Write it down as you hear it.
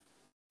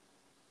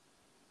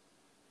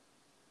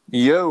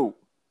Yo,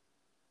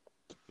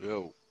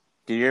 Yo,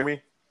 can you hear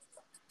me?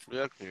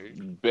 yeah, I can hear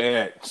you.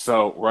 Bet.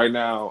 So right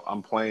now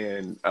I'm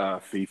playing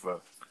FIFA.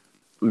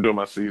 I'm doing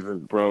my season,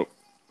 bro.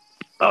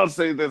 I'll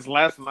say this: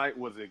 last night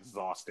was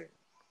exhausting.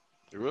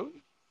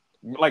 Really?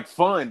 Like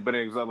fun, but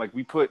like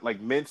we put like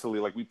mentally,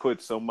 like we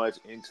put so much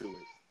into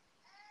it.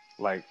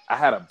 Like I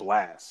had a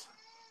blast.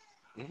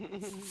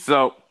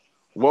 So,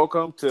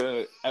 welcome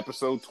to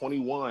episode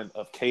 21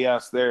 of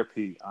Chaos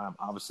Therapy. I'm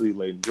obviously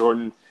Layden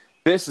Jordan.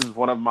 This is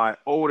one of my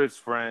oldest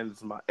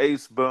friends, my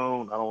ace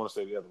boon. I don't want to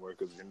say the other word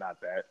because you're not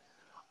that.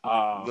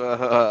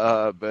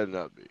 Better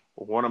not be.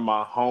 One of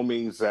my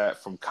homies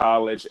from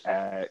college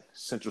at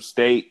Central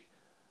State,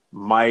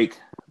 Mike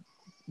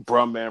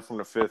Brumman from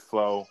the Fifth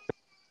Flow,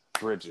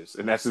 Bridges,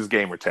 and that's his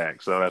gamer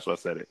tag. So that's what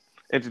I said it.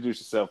 Introduce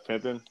yourself,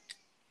 pimpin'.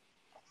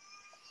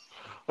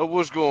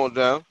 What's going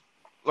down?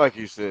 Like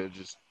you said,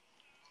 just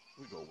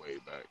we go way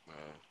back, man.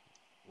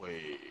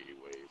 Way,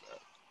 way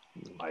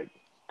back. Like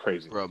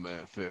crazy. Bro,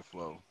 man, Fifth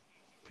Flow,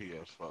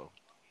 PS4,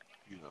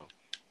 you know.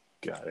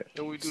 Got it.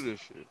 And we do this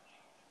shit.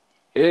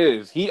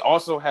 Is he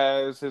also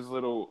has his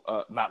little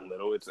not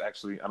little, it's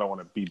actually I don't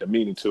want to be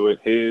demeaning to it,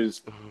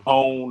 his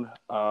own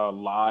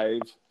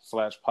live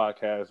slash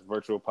podcast,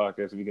 virtual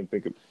podcast, if you can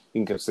think of you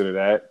can consider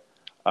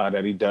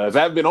that he does.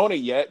 I haven't been on it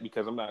yet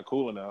because I'm not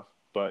cool enough,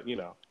 but you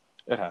know,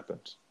 it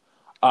happens.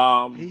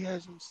 He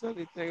hasn't set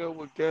anything up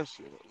with guests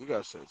yet. We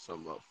gotta set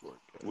something up for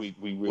a guest. We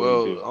really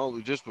Well, do.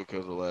 only just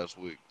because of last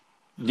week.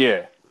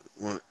 Yeah.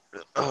 When,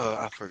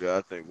 I forgot.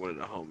 I think one of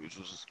the homies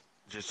was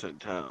just in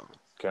town.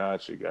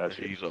 And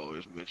Gotcha. he's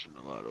always mentioned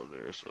a lot on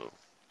there, so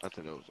I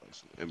think that was like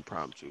some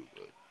impromptu,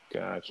 but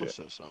we'll Gotcha.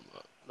 set something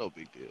up. No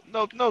big deal.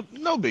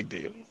 No big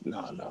deal. No,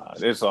 It's no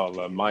it's big all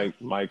deal.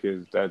 Mike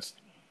is that's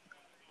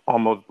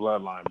almost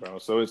bloodline, bro.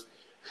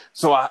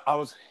 So I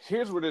was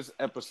here's where this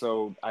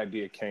episode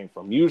idea came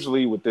from.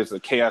 Usually with this a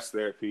chaos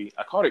therapy,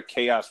 I called it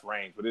chaos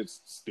range, but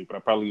it's stupid. I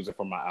probably use it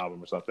for my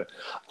album or something.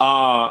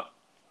 Uh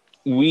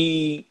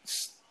we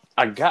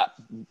I got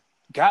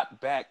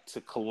back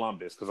to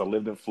Columbus because I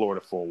lived in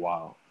Florida for a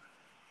while.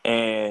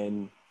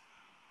 And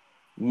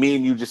me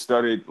and you just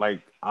started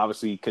like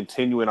obviously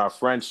continuing our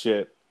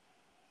friendship.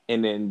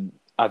 And then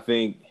I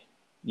think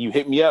you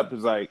hit me up.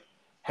 It's like,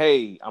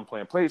 hey, I'm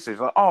playing PlayStation.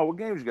 Like, oh, what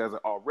games you guys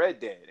are? Oh, Red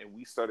Dead. And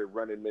we started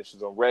running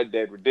missions on Red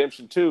Dead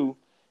Redemption 2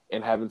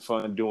 and having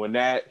fun doing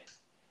that.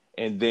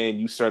 And then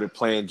you started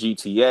playing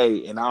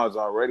GTA, and I was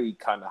already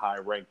kind of high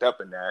ranked up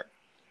in that.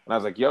 And I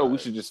was like, yo, we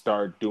Right. should just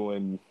start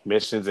doing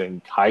missions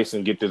and heists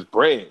and get this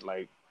bread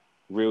like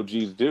real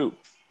G's do.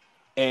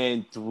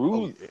 And Oh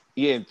through yeah.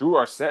 yeah, and through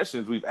our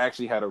sessions, we've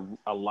actually had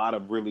a lot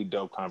of really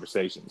dope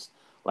conversations,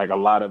 like a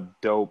lot of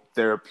dope,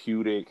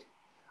 therapeutic,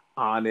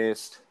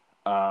 honest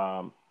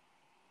um,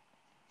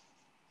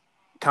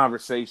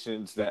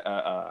 conversations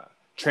that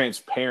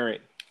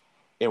transparent,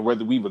 and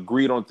whether we've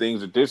agreed on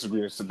things or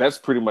disagreed. So that's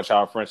pretty much how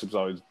our friendship's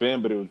always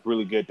been. But it was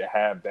really good to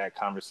have that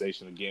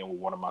conversation again with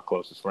one of my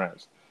closest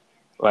friends.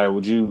 Like,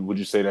 would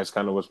you say that's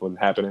kind of what's been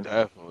happening?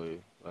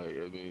 Definitely. Like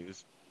I mean,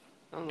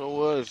 I don't know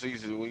what it's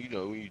easy when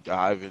you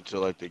dive into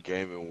like the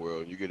gaming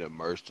world, you get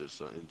immersed in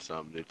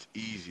something. It's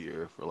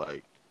easier for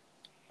like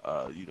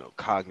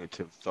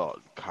cognitive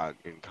thought,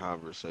 and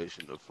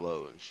conversation to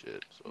flow and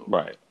shit. So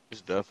Right.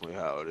 it's definitely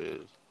how it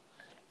is.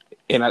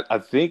 And I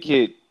think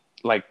it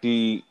like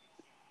the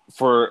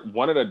for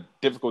one of the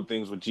difficult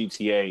things with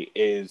GTA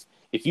is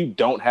if you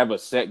don't have a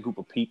set group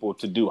of people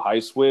to do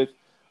heists with,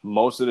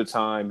 most of the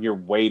time you're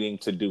waiting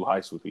to do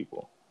heists with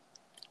people.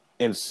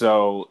 And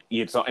so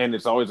it's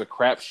always a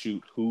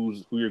crapshoot who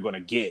you're going to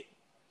get.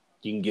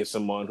 You can get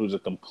someone who's a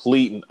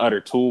complete and utter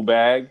tool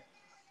bag,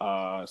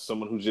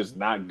 someone who's just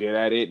not good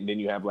at it, and then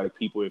you have like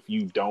people if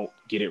you don't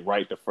get it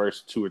right the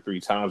first two or three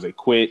times they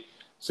quit,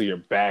 so you're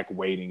back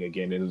waiting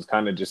again, and it's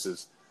kind of just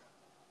as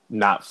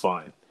not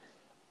fun.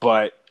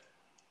 But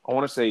I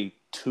want to say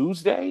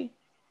Tuesday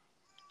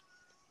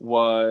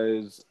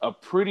was a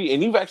pretty,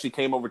 and you've actually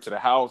came over to the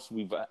house.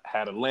 We've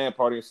had a LAN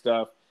party and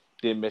stuff,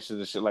 did missions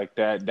and shit like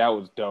that. That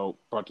was dope.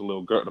 Brought the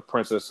little girl, the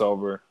princess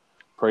over.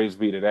 Praise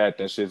be to that.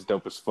 That shit's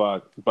dope as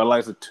fuck. But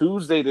like a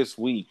Tuesday this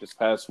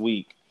past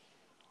week,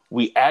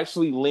 we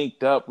actually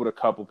linked up with a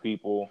couple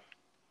people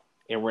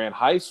and ran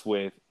heists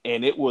with,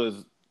 and it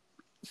was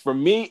for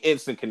me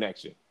instant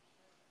connection.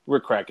 We're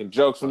cracking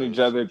jokes Oh with yeah, each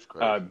that shit other, was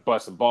crazy.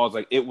 busting balls.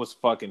 Like it was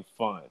fucking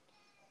fun.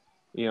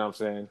 You know what I'm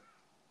saying?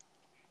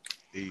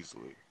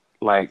 Easily,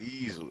 Like,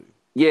 easily.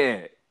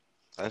 yeah,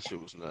 That shit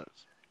was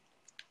nuts.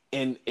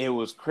 and it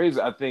was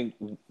crazy. I think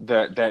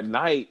that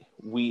night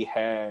we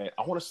had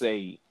I want to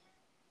say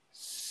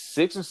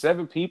 6 or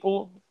 7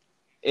 people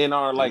in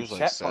our It like was like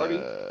chat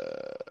party,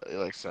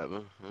 like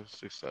seven,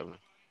 6, 7.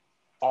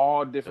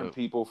 all different Yep.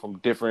 people from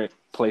different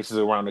places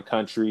around the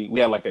country. We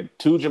had like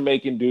two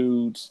Jamaican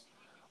dudes,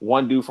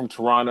 one dude from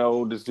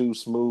Toronto, this dude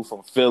Smooth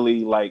from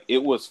Philly. Like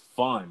it was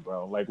fun,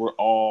 bro. Like we're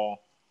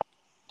all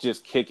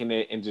just kicking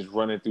it and just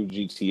running through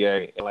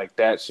GTA, and like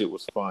that shit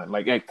was fun.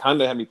 Like it kind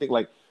of had me think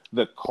like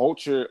the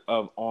culture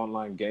of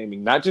online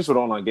gaming, not just with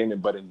online gaming,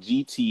 but in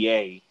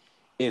GTA,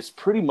 is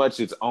pretty much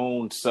its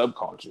own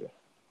subculture.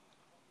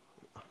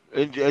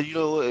 And you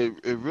know what?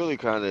 It really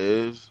kind of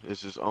is.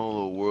 It's its own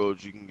little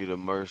world you can get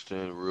immersed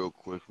in real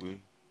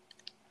quickly.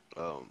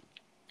 Um,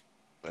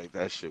 like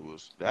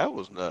that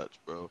was nuts,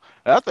 bro.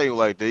 And I think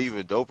like the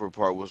even doper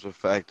part was the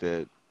fact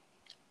that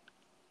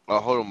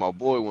hold on, my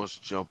boy wants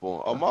to jump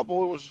on. Oh, my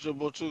boy wants to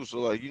jump on too. So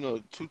like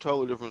two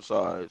totally different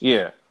sides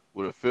Yeah,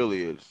 with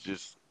affiliates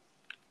just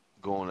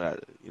going at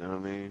it. You know what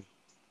I mean?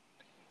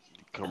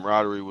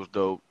 Camaraderie was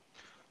dope.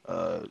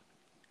 Uh,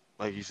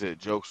 like you said,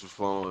 jokes was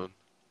fun,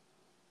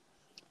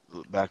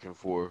 back and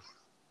forth.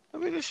 I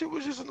mean, this shit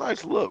was just a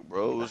nice look,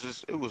 bro.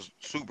 It was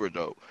super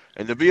dope.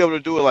 And to be able to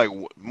do it like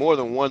more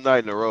than one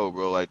night in a row,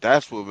 bro, like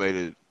that's what made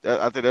it.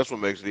 I think that's what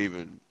makes it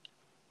even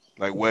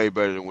like way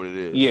better than what it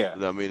is. yeah,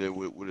 You know what I mean? And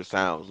what it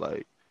sounds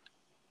like.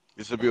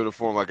 Just to be able to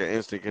form like an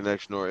instant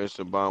connection or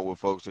instant bond with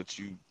folks that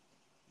you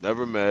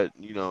never met,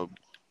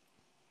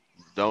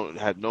 don't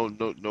had no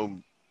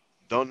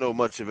don't know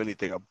much of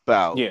anything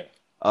about yeah.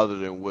 other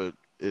than what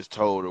is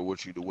told or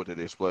what they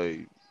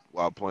display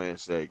while playing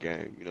said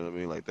game. You know what I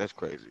mean? Like that's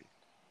crazy.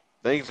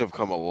 Things have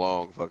come a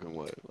long fucking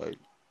way, like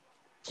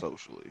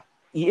socially.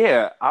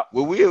 Yeah,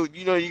 Well,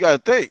 you gotta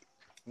think,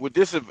 would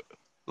this have,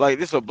 like,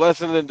 this a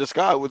blessing in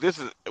disguise? Would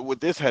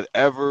this had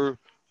ever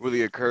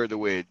really occurred the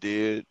way it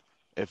did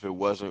if it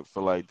wasn't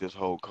for like this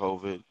whole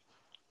COVID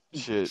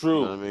shit? You know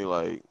true. what I mean?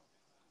 Like,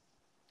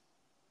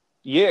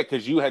 Yeah,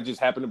 because you had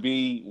just happened to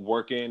be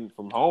working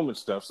from home and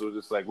stuff, so it's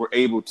just like we're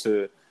able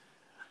to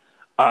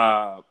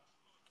uh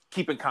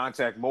keep in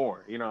contact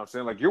more. You know what I'm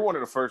saying? Like you're one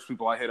of the first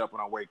people I hit up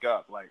when I wake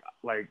up.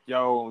 Like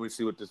yo, let me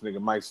see what this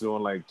nigga Mike's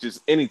doing. Like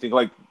just anything.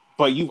 Like,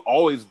 but you've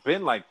always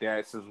been like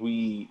that since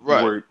we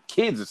right? were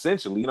kids,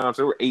 essentially. You know what I'm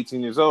saying? We're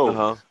 18 years Uh old.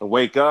 huh. To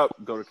wake up,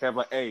 go to Cav,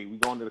 like, hey, we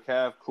going to the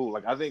Cav? Cool.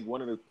 Like I think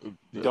one of the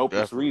Yeah, dopest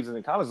definitely. reasons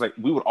in college, like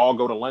we would all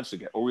go to lunch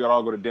together or we would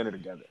all go to dinner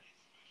together.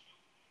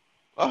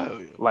 Oh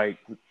hell yeah. Like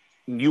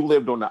you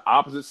lived on the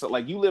opposite side,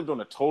 like you lived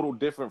on a total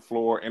different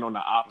floor and on the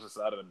opposite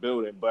side of the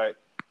building, but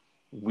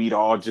we'd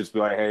all just be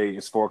like, hey,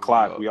 it's 4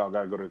 o'clock. Yeah. We all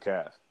gotta go to the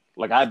class.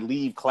 Like I'd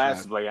leave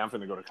classes Exactly. like I'm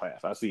finna go to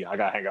class. I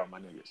gotta hang out with my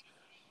niggas.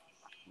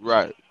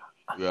 Right.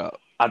 Yeah.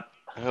 I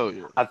Hell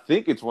yeah. I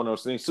think it's one of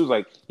those things too.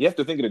 Like you have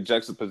to think of the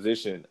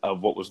juxtaposition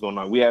of what was going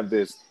on. We have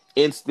this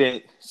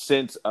instant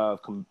sense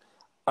of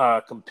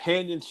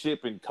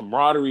companionship and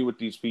camaraderie with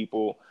these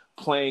people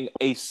playing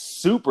a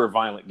super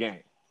violent game.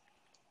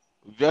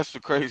 That's the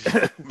crazy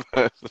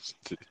thing.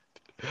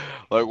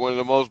 Like one of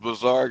the most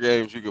bizarre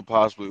games you could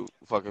possibly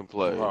fucking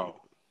play. Bro,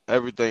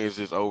 Everything is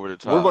just over the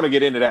we're going top. to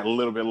get into that a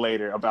little bit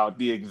later about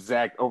the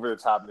exact over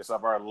the topness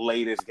of our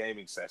latest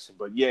gaming session.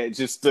 But yeah,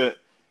 just the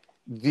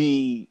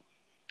the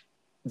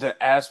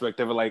aspect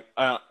of it, like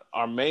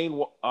our main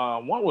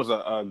one was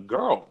a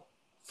girl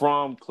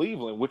from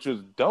Cleveland, which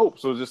was dope.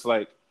 So it's just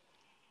like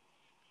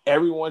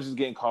everyone's just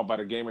getting caught by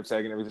the gamer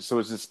tag and everything. So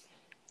it's just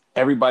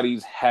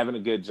everybody's having a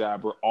good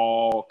job. We're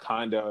all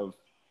kind of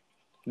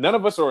none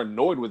of us are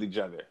annoyed with each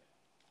other.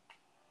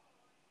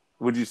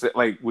 Would you say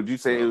would you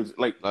say it No, was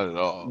like not at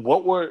all.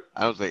 what were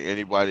I don't think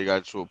anybody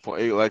got to a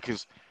point like,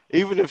 cause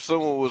even if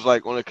someone was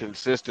like on a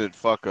consistent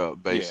fuck up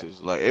yeah,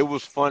 basis, like it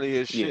was funny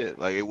as yeah. shit.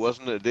 Like it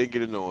didn't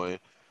get annoying.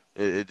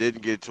 It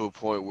didn't get to a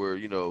point where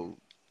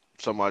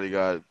somebody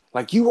got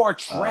Like you are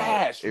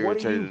trash. What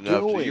are irritated you enough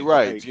to, you're doing?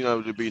 right,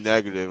 Like to be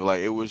negative.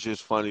 Like it was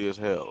just funny as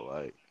hell.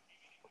 Like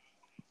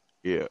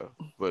yeah,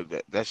 but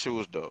that shit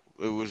was dope.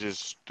 It was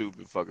just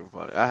stupid fucking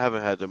funny. I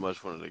haven't had that much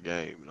fun in the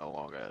game in a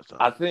long ass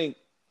I time. think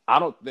I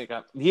don't think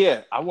I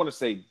yeah, I want to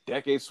say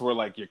decades where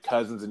like your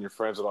cousins and your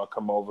friends would all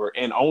come over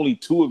and only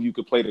two of you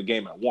could play the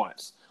game at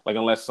once. Like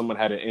unless someone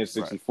had an Right,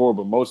 N64,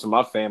 but most of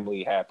my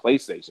family had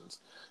PlayStations.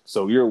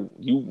 So you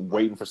right.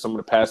 waiting for someone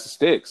to pass the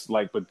sticks.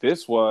 Like, but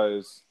this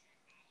was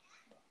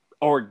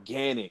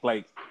organic.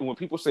 Like when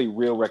people say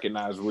real,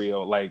 recognize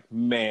real, like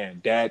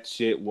man, that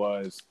shit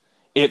was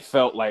it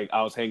felt like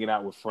I was hanging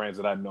out with friends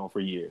that I'd known for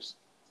years.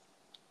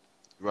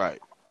 Right.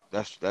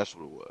 That's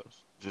what it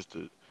was. Just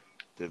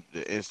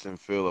the instant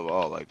feel of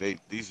all like these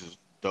is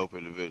dope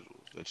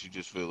individuals that you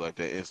just feel like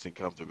that instant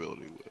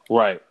comfortability with.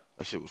 Right.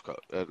 That shit was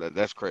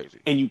that's crazy.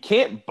 And you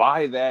can't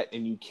buy that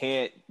and you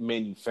can't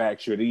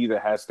manufacture it. It either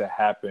has to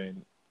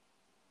happen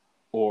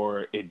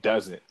or it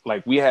doesn't.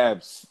 Like we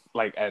have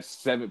like at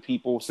 7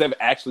 people, seven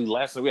actually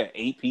less than we had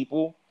 8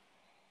 people,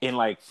 and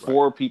like Right.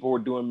 4 people were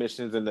doing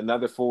missions, and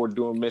another 4 were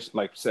doing missions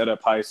like set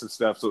up heists and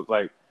stuff. So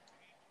like,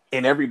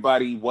 and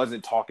everybody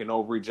wasn't talking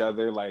over each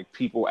other. Like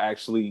people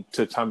actually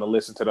took time to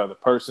listen to the other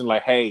person.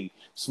 Like, hey,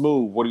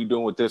 Smooth, what are you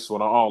doing with this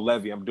one? Oh,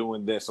 Levy, I'm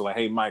doing this. So like,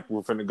 hey, Mike,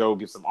 we're finna go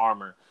get some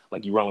armor.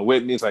 Like you rolling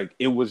with me? It's like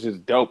it was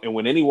just dope. And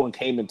when anyone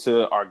came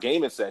into our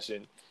gaming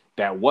session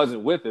that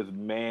wasn't with us,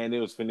 man, it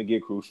was finna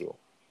get crucial.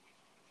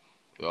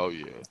 Oh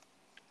yeah.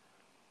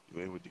 I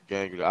mean with the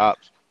gang of the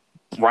ops.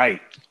 Right.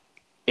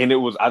 And it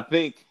was, I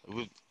think, It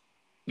was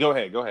go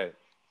ahead, go ahead.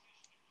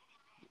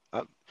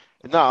 I,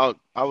 no,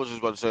 I was just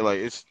about to say like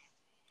it's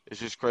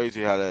just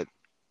crazy how that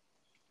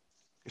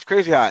It's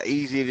crazy how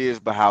easy it is,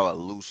 but how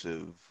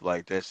elusive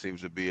like that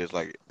seems to be. It's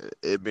like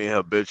it being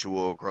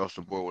habitual across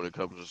the board when it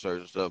comes to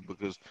certain stuff.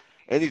 Because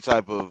any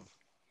type of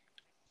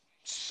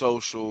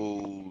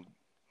social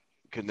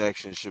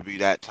connection should be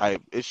that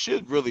type. It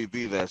should really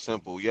be that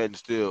simple. Yet and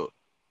still,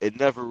 it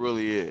never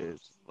really is.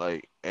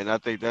 Like, and I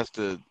think that's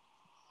what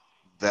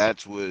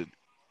what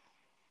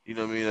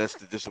I mean. That's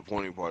the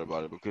disappointing part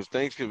about it because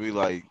things can be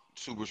like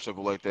super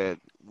simple like that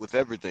with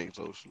everything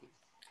socially.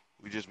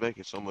 We just make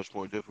it so much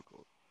more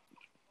difficult.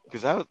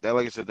 Because that,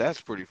 like I said,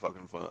 that's pretty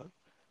fucking fun.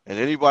 And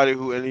anybody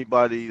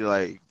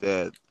like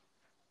that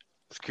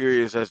is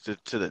curious as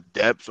to the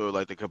depths or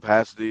like the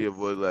capacity of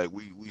what like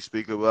we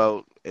speak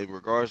about in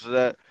regards to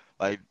that,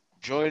 like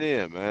join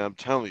in, man. I'm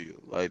telling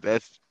you, like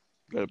that's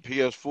got a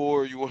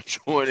PS4, you want to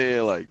join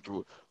in, like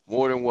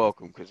more than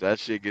welcome, because that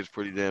shit gets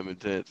pretty damn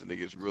intense and it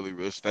gets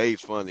it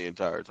stays fun the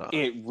entire time.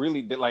 It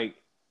really did. Like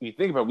you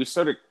think about it, we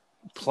started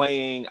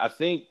playing. I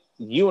think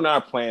you and I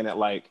are playing at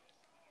like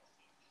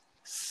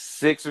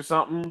 6 or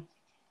something,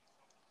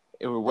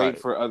 and we're waiting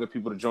Right. for other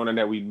people to join in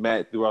that we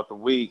met throughout the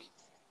week.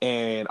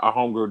 And our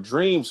homegirl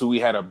Dreams, who we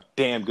had a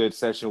damn good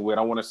session with,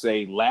 I want to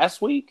say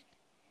last week,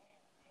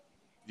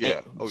 and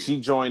Yeah. Oh yeah. she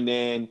joined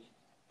in,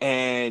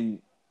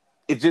 and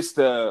it just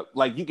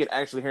like you can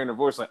actually hear in her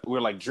voice, like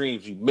we're like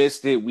Dreams, you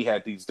missed it. We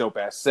had these dope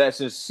ass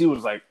sessions. She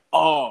was like,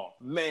 "Oh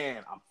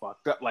man, I'm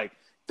fucked up." Like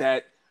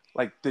that,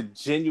 like the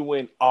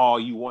genuine, "Oh,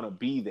 you want to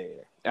be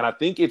there." And I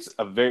think it's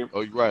a Oh,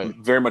 you're right.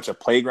 very much a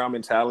playground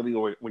mentality,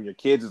 or when your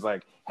kids is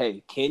like,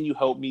 "Hey, can you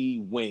help me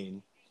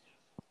win,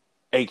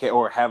 AK,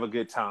 or have a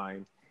good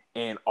time?"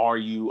 And are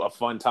you a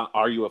fun time?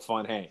 Are you a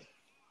fun hang?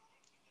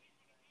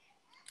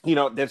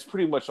 That's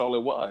pretty much all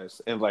it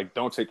was. And like,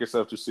 don't take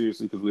yourself too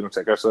seriously because we don't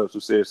take ourselves too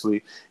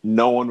seriously.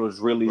 No one was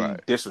really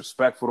Right.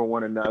 disrespectful to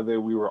one another.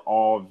 We were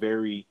all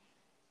very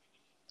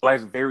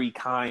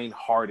kind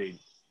hearted.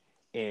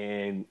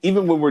 And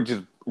even when we're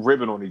just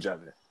ribbing on each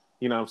other,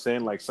 you know what I'm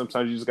saying? Like,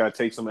 sometimes you just got to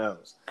take some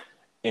L's.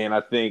 And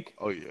I think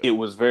Oh yeah. it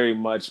was very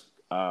much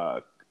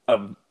a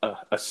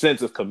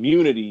sense of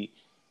community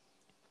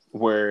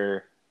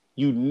where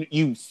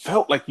you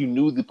felt like you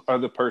knew the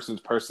other person's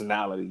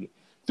personality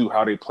through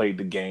how they played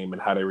the game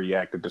and how they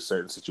reacted to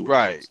certain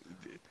Right.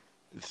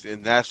 situations.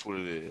 And that's what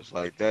it is.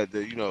 Like that.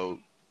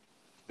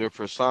 Their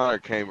persona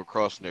came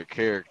across in their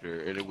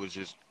character, and it was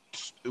just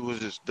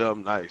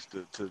dumb nice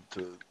to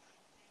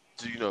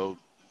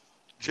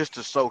just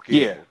to soak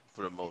Yeah, in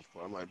for the most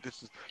part. I'm like,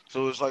 this is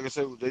so. It's like I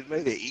said, they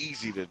made it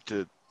easy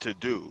to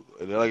do,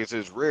 and then, like I said,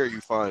 it's rare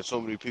you find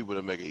so many people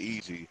that make it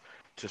easy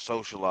to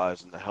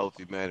socialize in a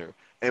healthy manner,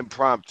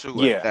 impromptu at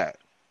yeah, that.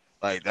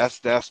 Like that's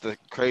the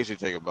crazy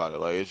thing about it.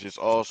 Like it's just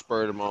all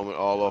spur of the moment,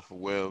 all off a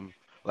whim.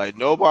 Like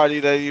nobody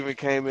that even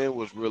came in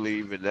was really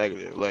even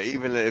negative. Like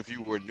even if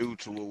you were new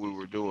to what we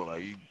were doing,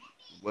 like you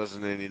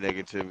wasn't any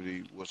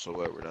negativity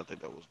whatsoever. And I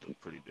think that was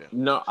pretty damn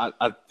no, nice.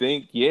 I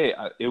think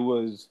it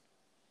was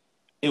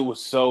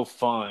so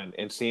fun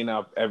and seeing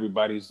how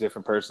everybody's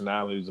different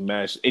personalities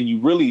mesh. And you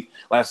really,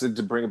 like I said,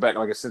 to bring it back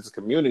like a sense of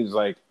community, is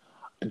like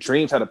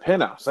Dreams had a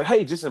penthouse. Like,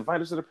 hey, just invite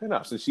us to the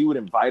penthouse. And she would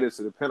invite us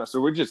to the penthouse. So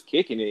we're just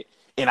kicking it.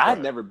 And I'd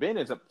Right. never been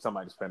into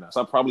somebody's penthouse.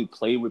 I probably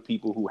played with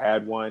people who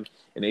had one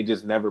and they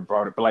just never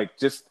brought it. But like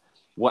just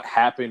what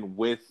happened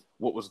with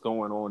what was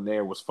going on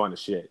there was fun as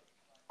shit.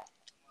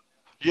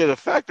 Yeah, the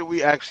fact that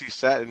we actually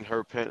sat in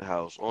her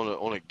penthouse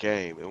on a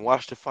game and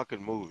watched a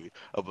fucking movie,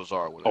 a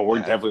bizarre one Oh, at we're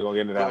that. definitely gonna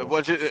get into that But one.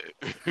 what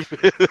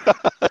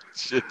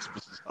shit's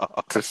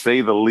bizarre. To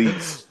say the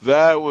least.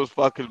 That was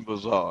fucking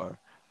bizarre.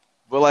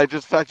 But like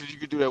just the fact that you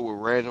could do that with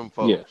random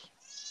Yeah. folks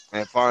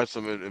and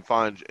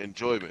find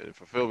enjoyment and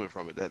fulfillment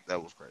from it,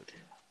 that was crazy.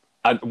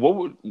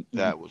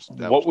 That was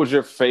What was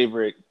your crazy.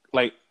 favorite,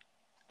 like,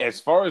 as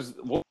far as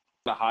what were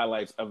the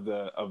highlights of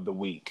the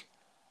week,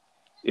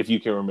 if you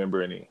can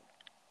remember any?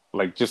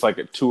 Like just like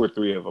two or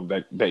three of them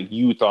that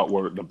you thought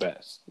were the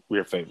best,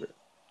 your favorite.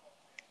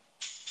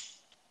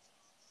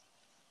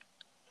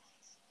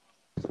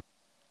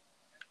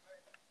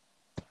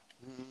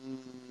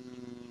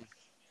 Mm,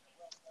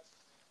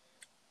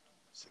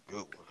 it's a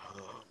good one.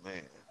 Oh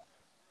man.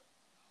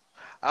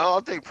 I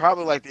don't think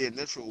probably like the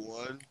initial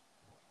one.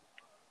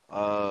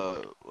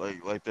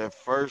 Like that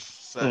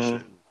first Mm-hmm.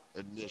 session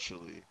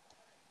initially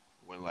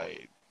when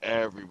like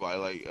everybody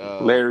like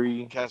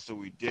Larry. cats that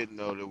we didn't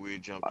know that we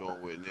had jumped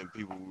on with, and then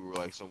people we were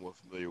like somewhat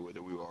familiar with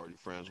that we were already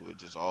friends with,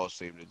 just all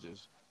seemed to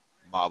just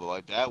mob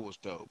like that was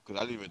dope because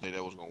I didn't even think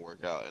that was gonna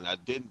work out, and I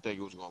didn't think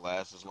it was gonna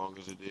last as long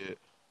as it did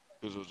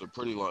because it was a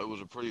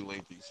pretty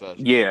lengthy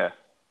session. Yeah.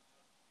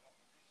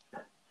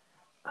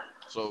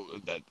 So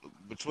that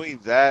between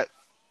that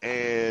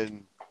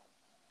and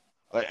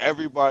like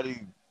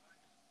everybody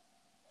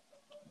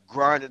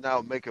grinding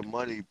out, making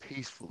money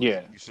peacefully.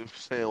 Yeah. You see what I'm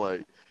saying?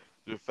 Like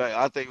the fact,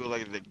 I think it was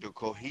like the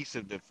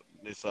cohesiveness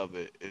of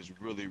it is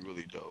really,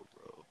 really dope,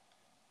 bro.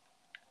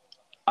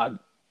 I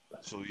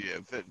So yeah,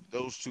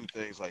 those two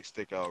things like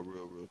stick out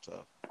real, real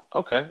tough.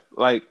 Okay.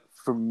 Like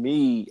for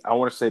me, I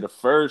want to say the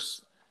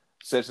first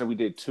session we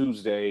did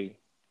Tuesday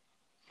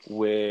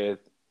with,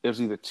 it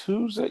was either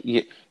Tuesday.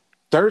 Yeah.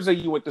 Thursday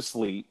you went to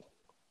sleep.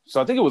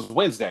 So I think it was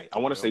Wednesday. I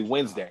want to Yeah. say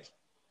Wednesday.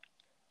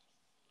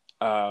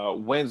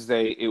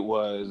 Wednesday it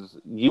was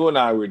you and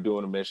I were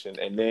doing a mission,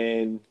 and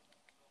then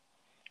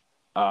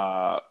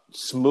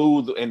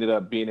Smooth ended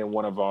up being in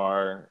one of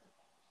our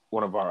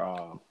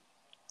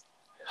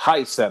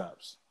height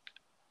setups.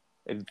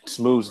 And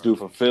Smooth's dude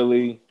from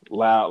Philly,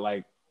 loud,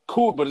 like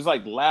cool, but it's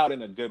like loud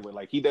in a good way.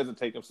 Like he doesn't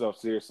take himself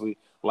seriously.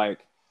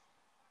 Like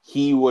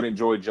he would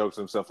enjoy jokes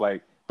and stuff.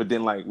 Like, but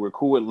then like we're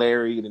cool with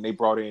Larry, and then they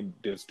brought in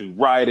this dude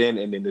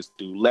Ryden, and then this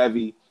dude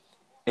Levy,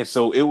 and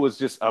so it was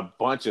just a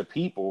bunch of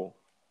people.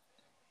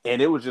 And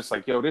it was just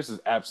like, yo, this is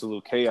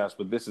absolute chaos,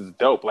 but this is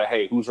dope. Like,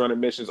 hey, who's running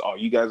missions? Oh,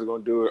 you guys are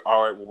going to do it.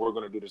 All right, well, we're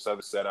going to do this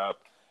other setup.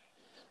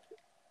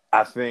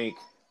 I think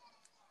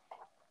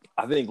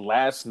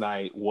last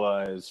night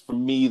was for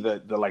me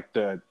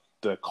the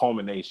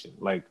culmination,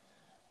 like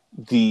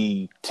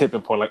the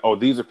tipping point. Like, oh,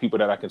 these are people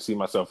that I can see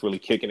myself really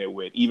kicking it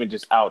with, even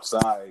just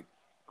outside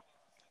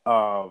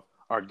of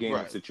our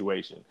gaming Right.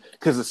 situation.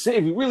 Because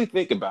if you really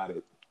think about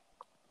it,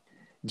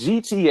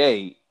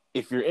 GTA,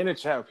 if you're in a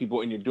chat with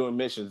people and you're doing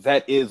missions,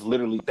 that is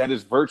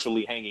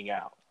virtually hanging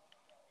out.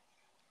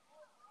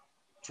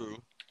 True.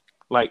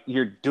 Like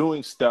you're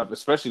doing stuff,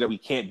 especially that we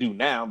can't do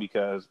now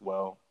because,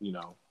 well,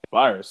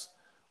 virus.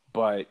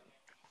 But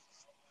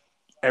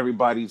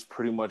everybody's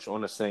pretty much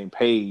on the same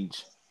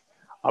page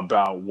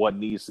about what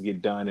needs to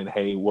get done and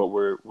hey, what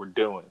we're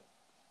doing.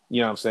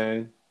 You know what I'm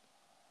saying?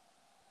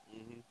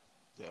 Hmm.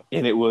 Yeah.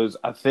 And it was,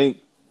 I think,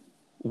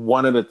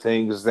 one of the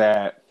things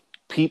that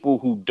people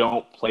who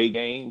don't play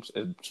games,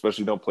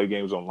 especially don't play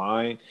games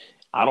online,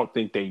 I don't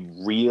think they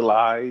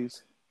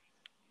realize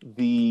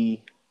the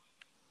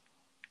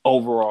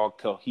overall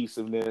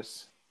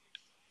cohesiveness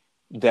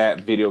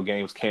that video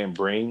games can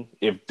bring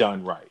if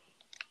done right.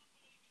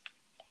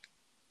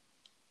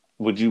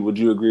 Would you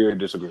agree or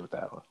disagree with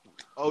that one?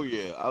 Oh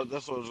yeah.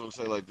 That's what I was gonna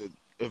say. Like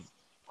if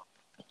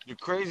the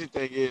crazy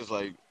thing is,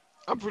 like,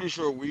 I'm pretty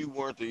sure we're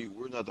not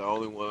the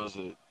only ones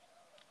that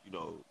you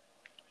know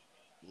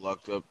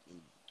lucked up and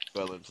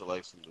fell into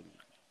like some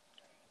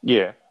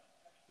Yeah.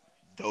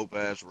 dope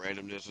ass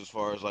randomness as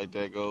far as like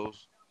that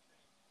goes.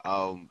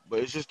 But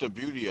it's just the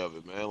beauty of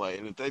it, man. Like,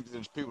 and the thing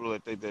there's people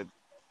that think that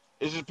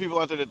it's just people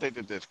out there that think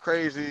that that's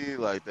crazy,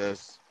 like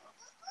that's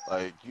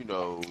like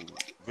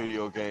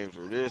video games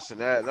or this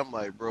and that. And I'm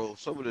like, bro,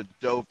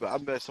 I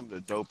met some of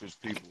the dopest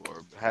people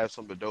or had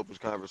some of the dopest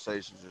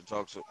conversations and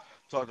talked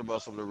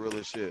about some of the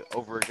realest shit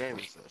over a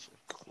gaming session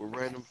with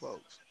random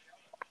folks,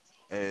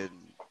 and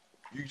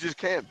you just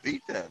can't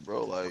beat that,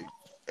 bro. Like,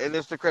 and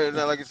it's the crazy.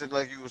 Now, like I said,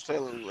 like you was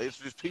telling, it's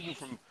just people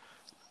from.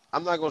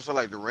 I'm not gonna say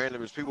like the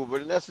randomest people,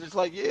 but in essence,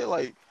 like yeah,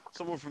 like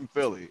someone from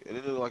Philly, and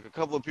then like a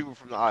couple of people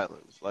from the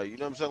islands, like you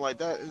know what I'm saying, like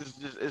that.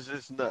 It's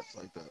just nuts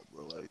like that,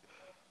 bro. Like,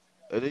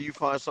 and then you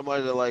find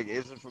somebody that like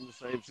isn't from the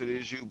same city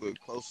as you, but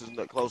close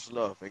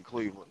enough in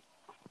Cleveland.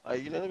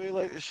 Like you know what I mean?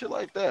 Like it's shit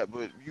like that.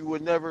 But you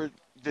would never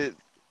did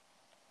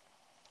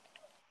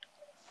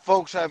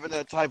folks having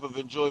that type of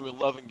enjoyment,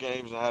 loving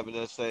games, and having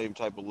that same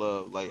type of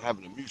love, like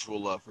having a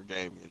mutual love for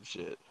gaming and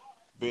shit.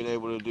 Being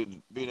able to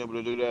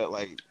do that,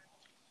 like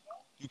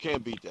you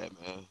can't beat that,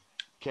 man.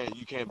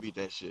 You can't beat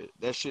that shit.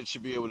 That shit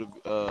should be able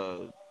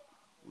to.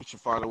 We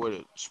should find a way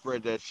to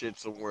spread that shit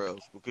somewhere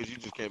else because you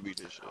just can't beat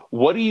this shit.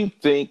 What do you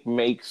think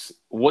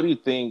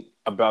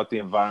about the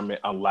environment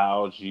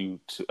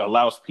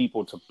allows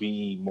people to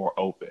be more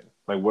open?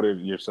 Like what is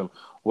your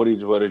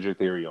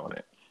theory on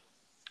it?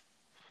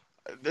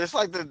 Okay,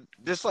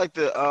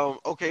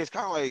 it's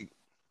kind of like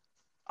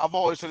I've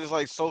always said it's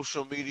like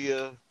social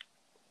media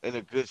in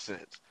a good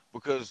sense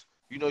because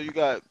you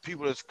got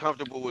people that's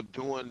comfortable with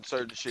doing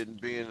certain shit and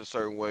being a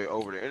certain way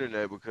over the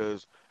internet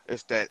because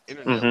it's that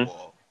internet Mm-hmm.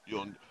 wall.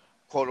 You'll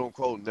quote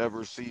unquote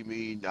never see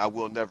me. I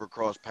will never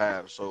cross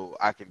paths, so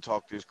I can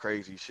talk this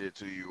crazy shit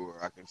to you,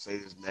 or I can say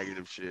this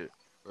negative shit,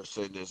 or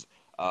send this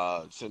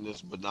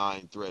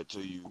benign threat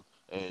to you,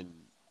 and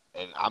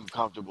I'm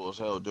comfortable as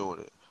hell doing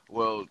it.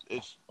 Well,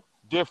 it's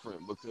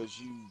different because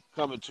you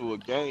come into a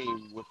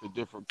game with a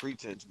different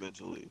pretense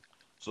mentally.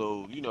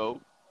 So,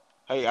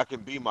 hey, I can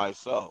be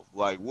myself.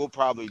 Like we'll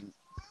probably,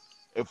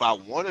 if I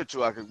wanted to,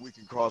 we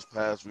can cross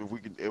paths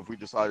if we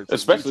decided to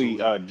Especially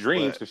mutually.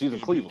 Dreams But because she's in usually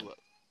people Cleveland. like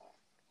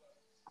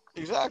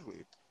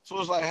exactly. So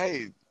it's like,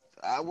 hey,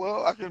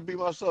 I can be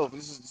myself.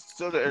 This is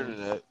still the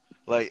internet.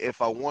 Like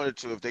if I wanted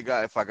to,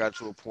 if I got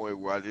to a point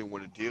where I didn't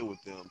want to deal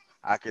with them,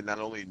 I can not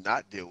only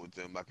not deal with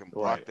them, I can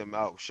block Right. them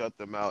out, shut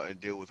them out, and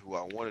deal with who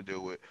I want to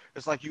deal with.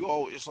 It's like you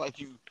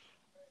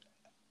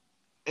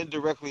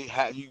indirectly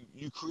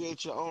you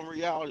create your own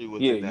reality Yeah,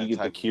 within you that get to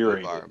type of curate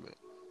it. environment.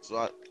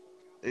 So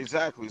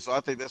exactly. So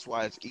I think that's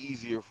why it's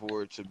easier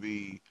for it to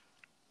be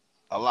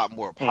a lot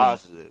more Mm.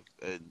 positive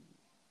and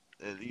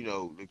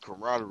the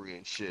camaraderie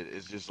and shit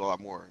is just a lot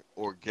more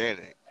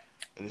organic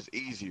and it's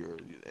easier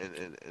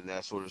in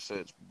that sort of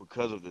sense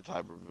because of the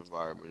type of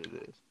environment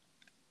it is.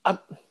 I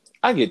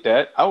I get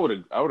that. I would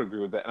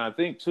agree with that, and I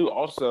think too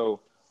also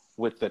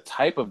with the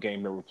type of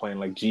game that we're playing,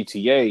 like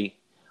GTA,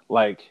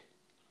 like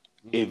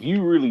if Hmm.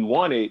 you really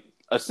want it.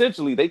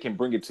 essentially they can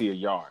bring it to your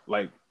yard.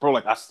 Like, bro,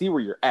 like I see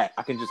where you're at.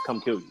 I can just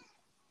come kill you.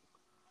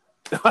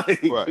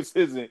 Like, Right. this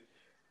isn't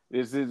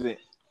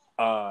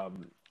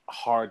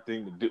hard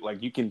thing to do.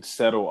 Like, you can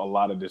settle a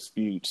lot of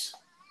disputes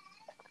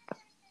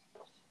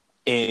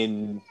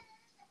in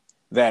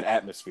that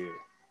atmosphere,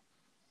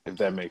 if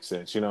that makes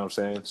sense. You know what I'm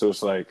saying? So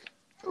it's like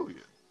Oh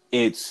yeah.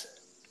 it's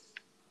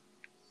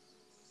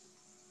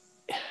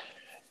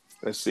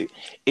let's see.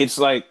 It's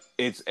like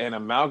it's an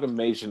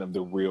amalgamation of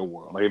the real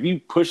world. Like if you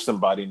push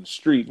somebody in the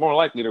street, more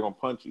likely they're gonna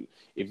punch you.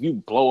 If you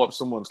blow up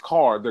someone's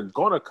car, they're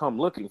gonna come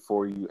looking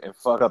for you and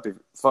fuck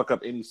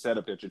up any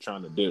setup that you're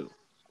trying to do.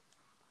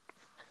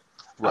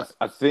 Right.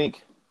 I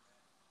think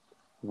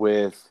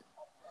with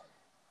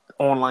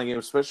online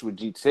games, especially with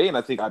GTA, and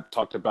I think I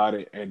talked about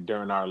it and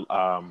during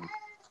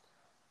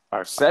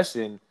our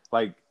session,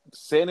 like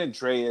San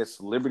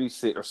Andreas, Liberty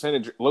City, or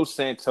Los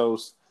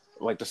Santos,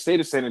 like the state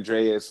of San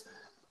Andreas,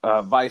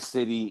 Vice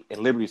City,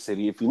 and Liberty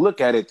City. If you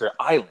look at it, they're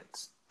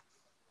islands,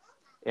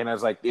 and I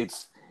was like,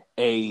 it's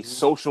a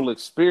social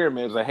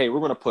experiment. It's like, hey, we're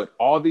going to put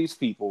all these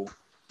people,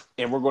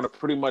 and we're going to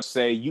pretty much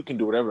say you can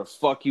do whatever the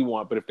fuck you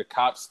want, but if the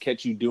cops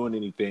catch you doing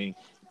anything,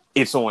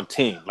 it's on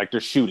 10. Like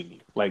they're shooting you.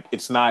 Like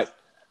it's not,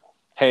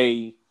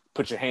 hey,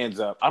 put your hands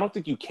up. I don't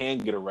think you can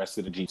get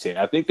arrested in GTA.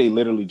 I think they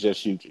literally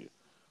just shoot you.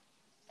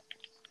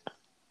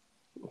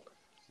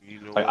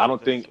 You know Like what?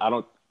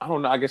 I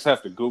don't know. I guess I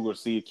have to Google to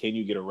see can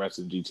you get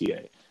arrested in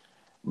GTA.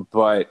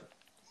 But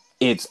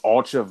it's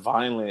ultra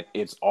violent.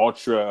 It's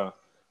ultra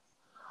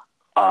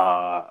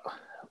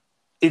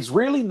it's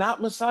really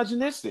not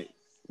misogynistic.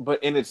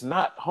 And it's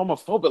not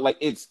homophobic. Like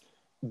it's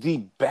the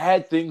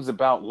bad things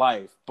about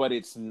life, but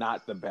it's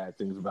not the bad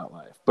things about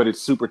life. But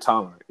it's super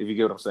tolerant, if you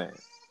get what I'm saying.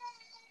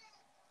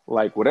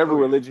 Like whatever Oh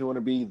yeah. religion you want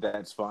to be,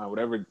 that's fine.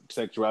 Whatever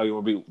sexuality you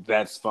want to be,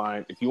 that's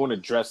fine. If you want to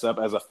dress up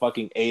as a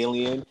fucking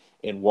alien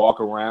and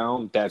walk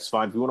around, that's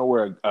fine. If you want to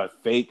wear a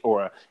fake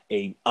or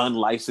a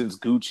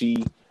unlicensed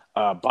Gucci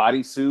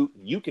bodysuit,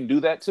 you can do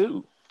that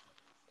too.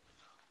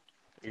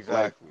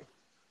 Like Exactly.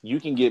 you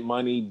can get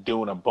money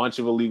doing a bunch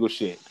of illegal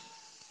shit.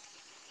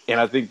 And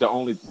I think the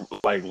only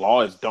like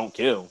law is don't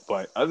kill.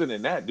 But other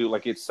than that, dude,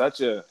 like it's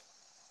such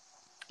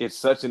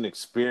an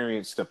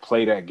experience to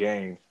play that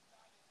game.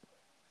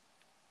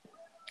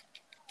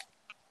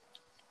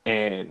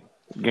 And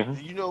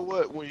You know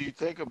what? When you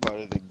think about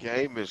it, the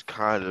game is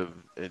kind of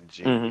mm-hmm.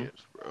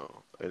 ingenious,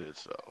 bro, in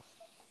itself.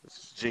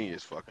 It's a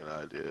genius fucking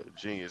idea.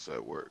 Genius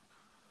at work.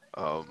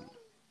 Um,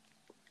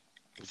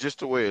 it's just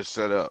the way it's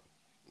set up.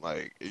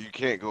 Like you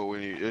can't go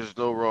any. There's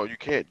no wrong. You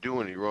can't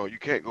do any wrong. You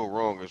can't go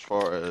wrong as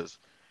far as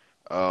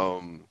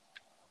um,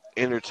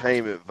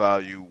 entertainment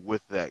value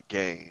with that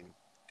game.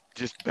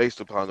 Just based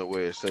upon the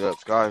way it's set up,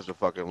 sky's the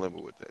fucking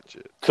limit with that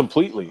shit.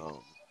 Completely.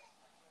 Um,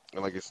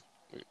 and like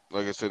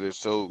I said, it's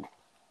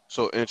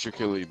so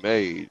intricately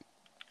made.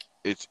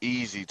 It's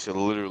easy to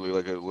literally,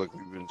 like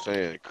we've been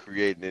saying,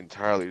 create an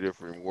entirely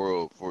different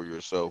world for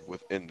yourself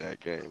within that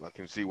game. I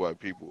can see why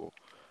people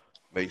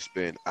may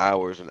spend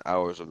hours and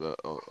hours of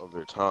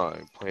their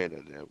time playing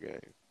that damn game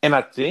And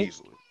I think,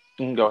 easily.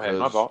 go ahead,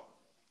 my Because fault.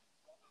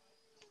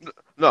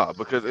 no,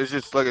 because it's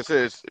just like I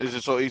said, it's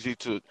just so easy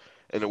to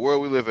in the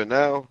world we live in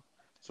now.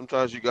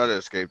 Sometimes you gotta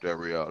escape that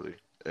reality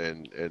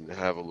and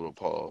have a little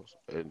pause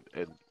and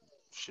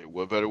shit.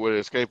 What better way to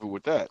escape it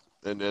with that?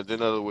 And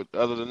then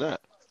other than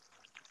that,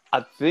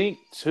 I think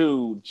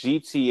too,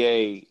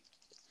 GTA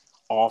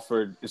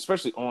offered,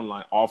 especially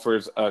online,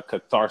 offers a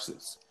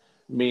catharsis,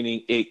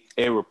 meaning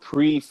a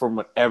reprieve from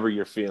whatever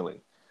you're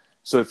feeling.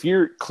 So if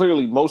you're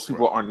clearly, most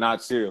people right, are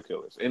not serial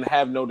killers and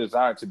have no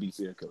desire to be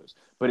serial killers,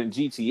 but in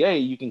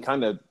GTA you can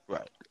kind of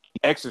right,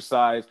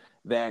 exercise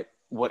that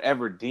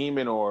whatever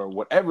demon or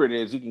whatever it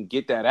is, you can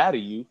get that out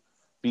of you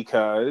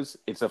because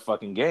it's a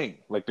fucking game.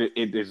 Like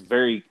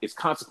it's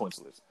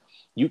consequenceless.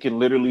 You can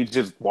literally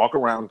just walk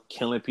around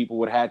killing people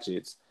with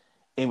hatchets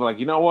and be like,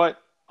 you know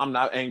what? I'm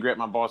not angry at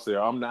my boss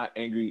there. I'm not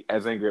angry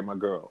at my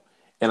girl.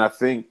 And I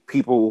think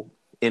people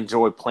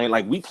enjoy playing.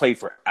 Like we played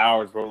for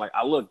hours, bro. Like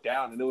I looked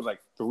down and it was like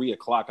 3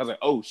 o'clock. I was like,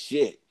 oh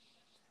shit.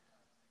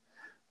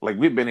 Like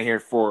we've been in here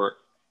for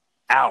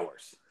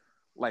hours.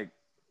 Like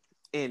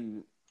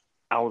and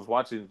I was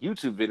watching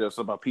YouTube videos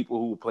about people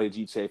who play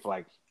GTA for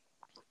like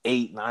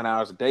 8, 9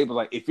 hours a day. But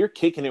like, if you're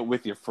kicking it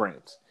with your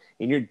friends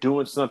and you're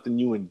doing something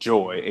you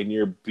enjoy, hmm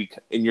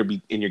and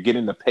you're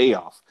getting the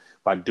payoff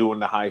by doing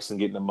the heist and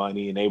getting the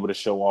money and able to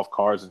show off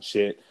cars and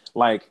shit,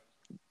 like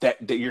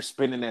that you're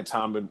spending that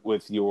time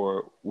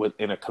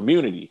within a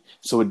community.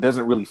 So it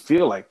doesn't really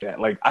feel like that.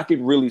 Like I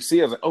could really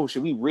see, I was like, oh,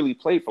 should we really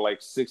play for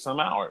like 6 some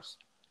hours?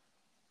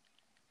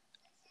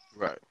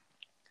 right.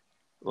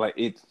 Like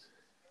it's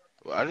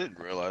Well, I didn't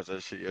realize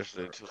that shit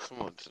yesterday until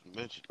someone just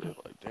mentioned it.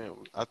 Like, damn,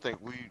 I think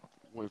we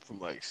went from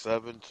like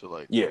 7 to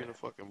like yeah. 3 in the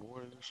fucking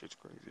morning. That shit's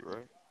crazy,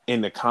 right?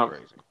 And the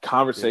Crazy.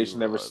 Didn't even conversation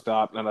never realize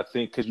stopped. And I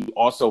think because you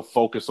also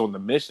focus on the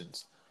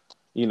missions,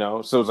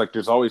 so it's like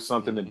there's always it.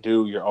 something to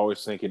do. You're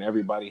always thinking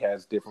everybody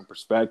has different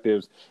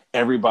perspectives.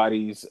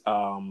 Everybody's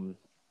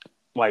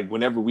like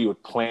whenever we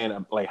would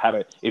plan like how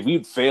to if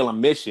we'd fail a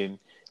mission,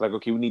 Like,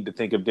 okay, we need to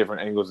think of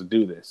different angles to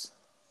do this.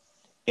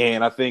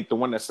 And I think the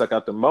one that stuck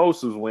out the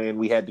most was when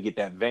we had to get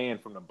that van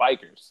from the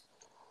bikers.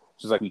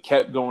 It's like we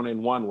kept going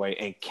in one way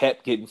and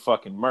kept getting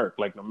fucking murked,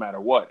 like no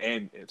matter what.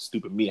 And it's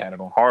stupid me had it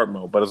on hard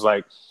mode, but it's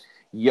like,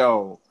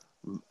 yo,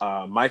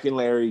 Mike and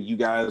Larry, you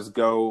guys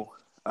go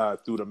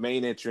through the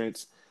main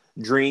entrance.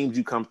 Dreams,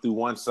 you come through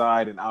one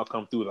side and I'll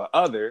come through the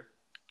other.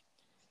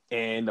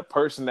 And the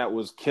person that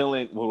was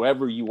killing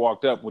whoever you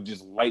walked up would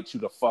just light you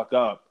the fuck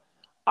up.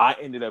 I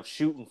ended up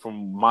shooting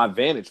from my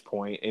vantage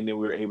point, and then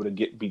we were able to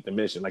beat the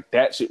mission. Like,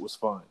 that shit was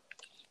fun.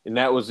 And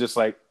that was just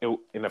like,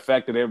 and the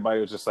fact that everybody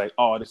was just like,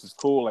 oh, this is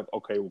cool. Like,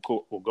 okay, well,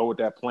 cool. We'll go with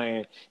that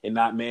plan. And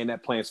not, man,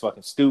 that plan's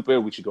fucking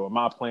stupid. We should go with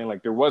my plan.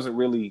 Like, there wasn't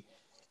really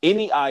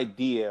any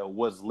idea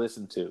was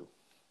listened to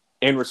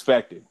and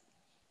respected.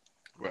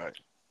 Right.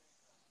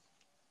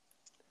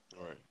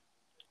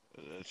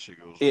 That shit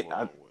goes a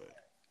long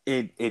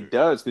way. It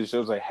does, because it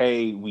shows like,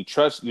 hey, we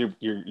trust you're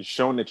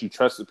showing that you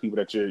trust the people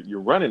that you're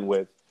running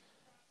with,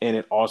 and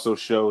it also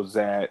shows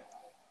that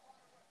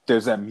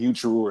there's that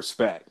mutual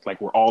respect. Like,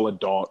 we're all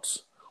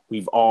adults.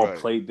 We've all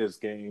played this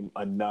game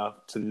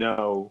enough to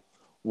know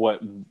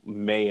what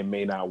may and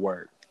may not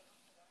work.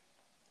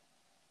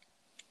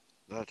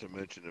 Not to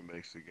mention, it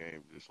makes the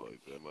game just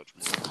like that much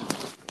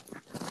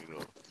more, you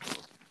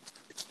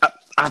know.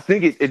 I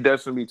think it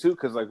does for me too,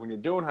 because like when you're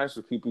doing heists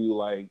with people you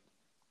like,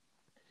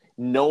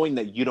 knowing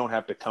that you don't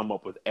have to come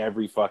up with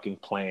every fucking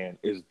plan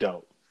is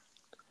dope.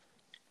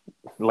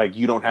 Like,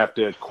 you don't have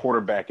to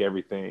quarterback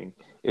everything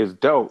is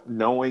dope.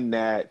 Knowing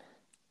that,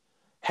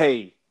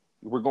 hey,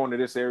 we're going to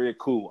this area,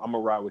 cool, I'm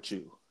gonna ride with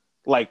you.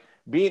 Like,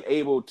 being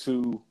able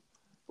to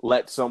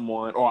let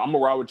someone, or I'm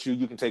gonna ride with you,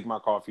 you can take my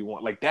car if you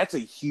want. Like, that's a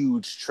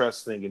huge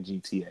trust thing in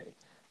GTA.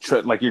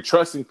 Like, you're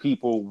trusting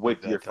people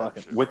with your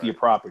fucking with your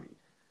property.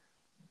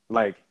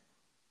 Like,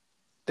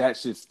 that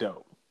shit's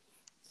dope.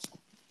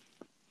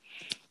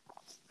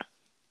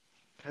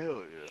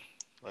 Hell yeah.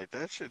 Like,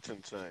 that shit's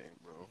insane,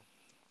 bro.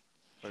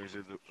 Like I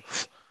said,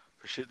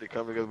 for shit to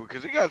come together.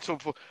 Because it got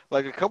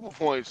like a couple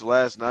points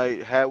last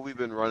night, had we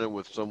been running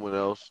with someone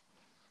else,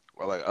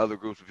 or like other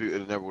groups of people,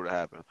 it never would have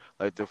happened.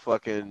 Like, the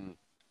fucking,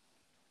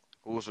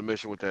 what was the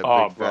mission with that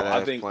big fat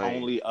ass I think plane?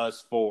 only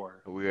us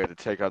four. We had to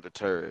take out the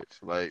turrets.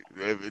 Like,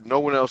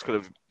 no one else could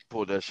have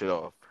pulled that shit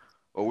off.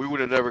 Or we would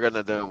have never gotten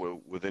that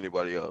done with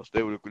anybody else.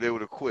 They would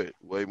have quit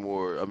way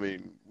more. I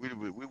mean, we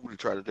would have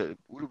tried to.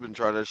 We'd have been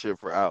trying that shit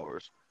for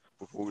hours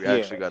before we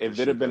actually got. If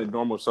it had been a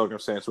normal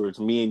circumstance where it's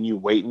me and you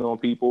waiting on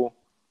people,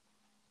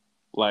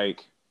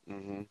 like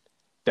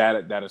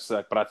that'd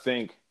suck. But I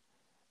think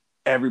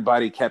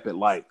everybody kept it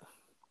light.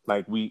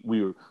 Like, we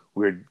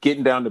were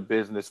getting down to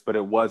business, but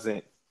it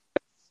wasn't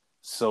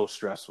so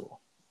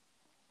stressful.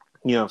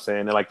 You know what I'm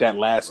saying? And like that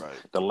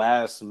the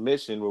last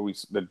mission where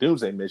the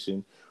Doomsday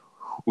mission.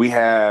 We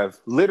have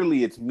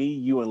literally it's me,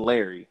 you, and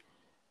Larry,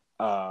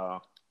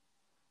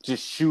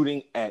 just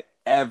shooting at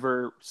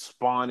ever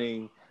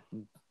spawning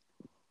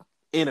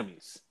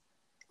enemies.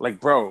 Like,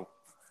 bro,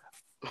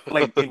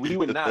 like, and we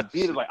would not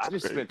beat it. Like, I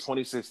just spent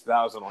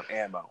 26,000 on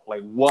ammo.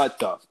 Like, what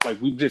the?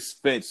 Like, we just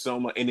spent so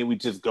much, and then we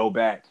just go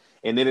back,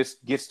 and then it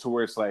gets to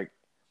where it's like,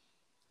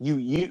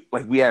 you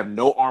like, we have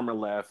no armor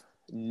left.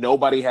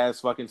 Nobody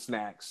has fucking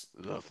snacks.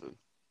 Nothing.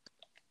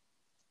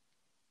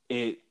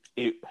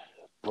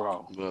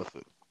 Bro.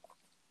 Nothing.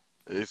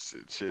 That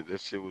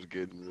shit was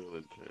getting real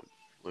intense.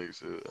 Like I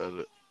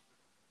said,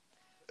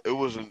 it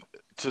wasn't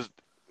just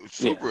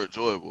super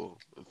enjoyable.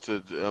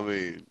 I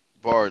mean,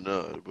 bar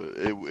none, but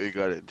it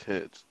got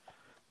intense.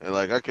 And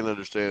like, I can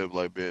understand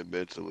like being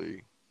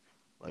mentally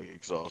like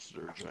exhausted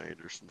or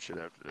drained or some shit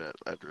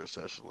after a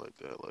session like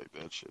that. Like,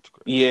 that shit's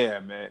crazy. Yeah,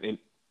 man. And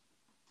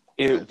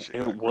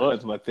it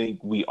was. I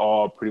think we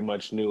all pretty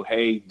much knew,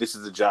 hey, this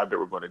is the job that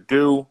we're going to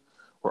do.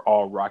 We're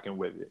all rocking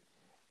with it.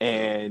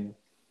 And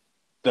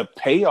the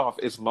payoff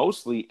is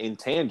mostly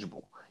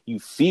intangible. You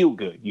feel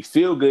good. You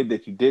feel good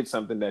that you did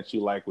something that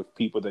you like with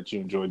people that you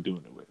enjoy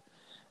doing it with.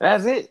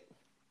 That's it.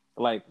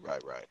 Like,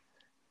 right.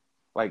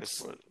 Like,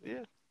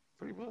 yeah,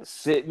 pretty much.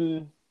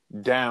 Sitting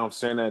down,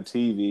 staring at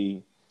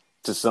TV,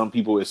 to some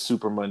people is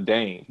super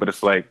mundane. But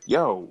it's like,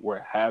 yo, we're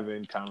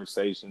having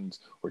conversations.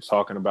 We're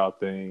talking about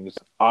things.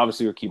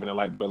 Obviously, we're keeping it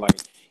light, but like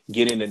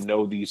getting to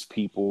know these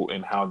people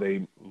and how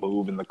they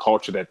move and the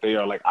culture that they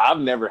are. Like, I've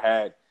never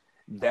had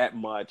that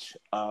much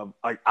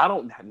like, I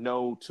don't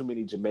know too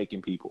many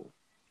Jamaican people,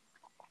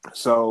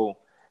 so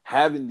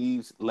having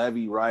these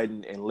Levy,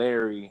 Ryden, and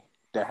Larry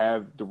to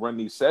have to run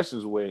these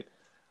sessions with,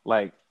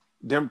 like,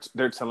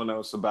 they're telling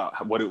us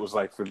about what it was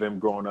like for them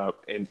growing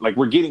up, and like,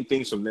 we're getting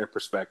things from their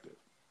perspective,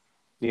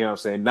 you know what I'm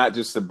saying, not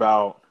just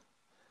about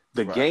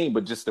the game,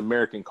 but just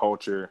American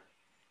culture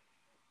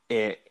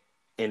in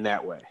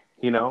that way,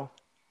 you know,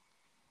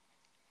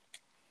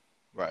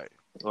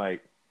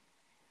 like,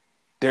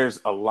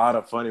 there's a lot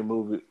of funny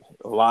moments,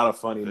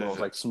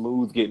 like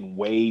Smooth getting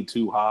way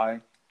too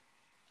high.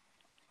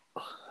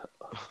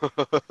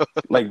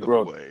 Like,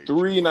 bro,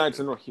 3 nights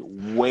in a row,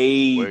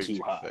 way too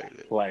high.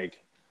 Faded.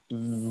 Like,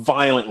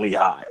 violently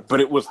high. But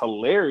it was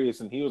hilarious,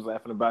 and he was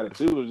laughing about it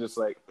too. It was just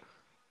like,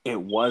 it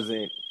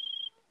wasn't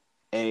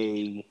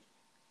a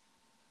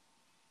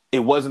it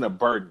wasn't a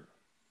burden.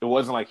 It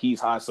wasn't like he's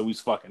hot, so he's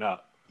fucking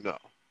up. No.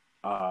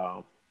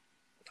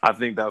 I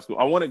think that's cool.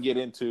 I want to get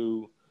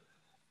into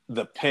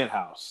the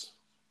Penthouse.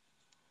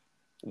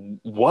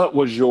 What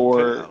were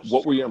your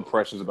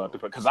impressions about the?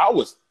 Because I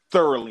was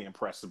thoroughly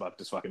impressed about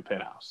this fucking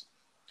Penthouse.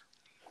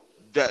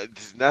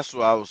 That's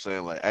what I was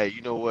saying. Like, hey,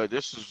 you know what?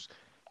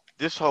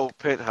 This whole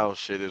Penthouse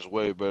shit is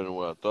way better than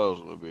what I thought it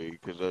was gonna be.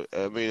 Because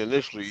I mean,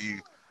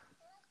 initially,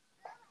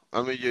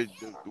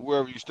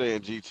 wherever you stay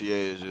in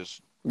GTA is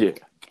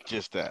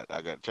just that.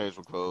 I got to change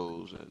my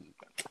clothes and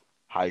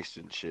heist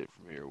and shit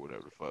from here, or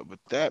whatever the fuck. But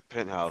that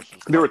Penthouse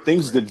was there were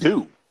things great. to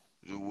do.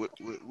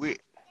 We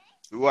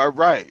were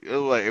right.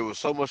 It was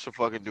so much to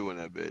fucking do in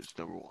that bitch.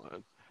 Number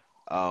one,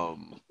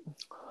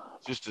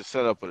 just the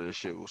setup of this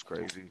shit was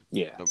crazy.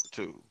 Yeah. Number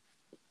two,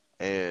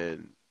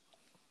 and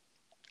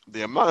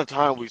the amount of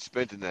time we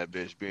spent in that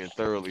bitch being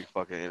thoroughly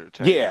fucking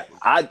entertained. Yeah,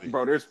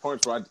 bro. There's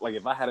points where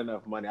if I had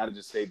enough money, I'd have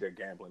just stayed there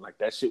gambling. Like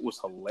that shit was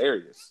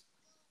hilarious.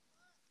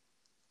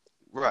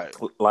 Right.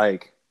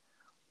 Like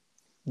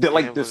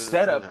the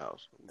setup.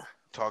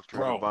 Talk to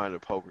her buying a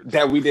poker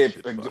that we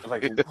did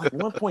like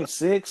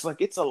 1.6.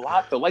 Like it's a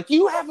lot though. Like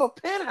you have a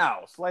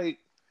penthouse. Like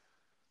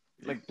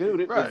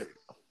dude, it right.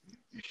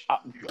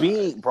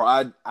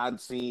 was I'd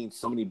seen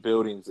so many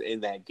buildings in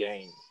that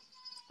game.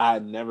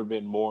 I'd never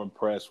been more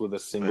impressed with a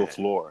single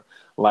floor.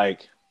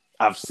 Like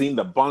I've seen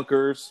the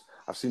bunkers,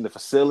 I've seen the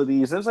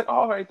facilities, and it's like,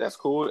 all right, that's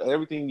cool.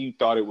 Everything you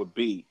thought it would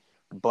be.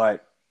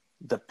 But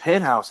the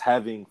Penthouse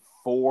having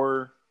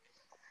 4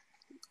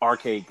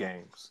 arcade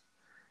games,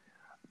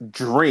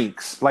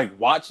 drinks, like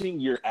watching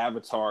your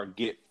avatar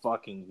get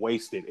fucking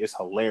wasted is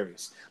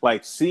hilarious.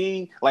 Like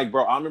seeing, like,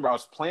 bro, I remember I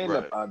was playing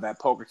that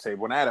poker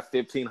table when I had a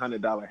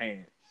 $1,500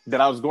 hand that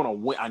I was going to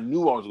win. I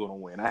knew I was going to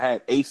win. I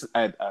had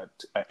an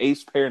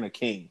ace pair and a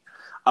king.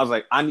 I was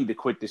like, I need to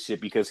quit this shit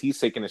because he's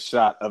taking a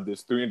shot of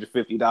this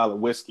 $350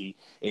 whiskey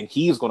and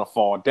he's going to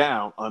fall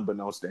down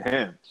unbeknownst to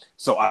him.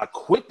 So I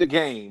quit the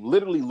game,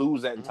 literally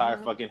lose that entire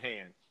fucking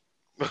hand.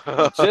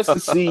 Just to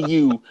see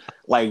you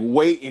like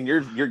wait and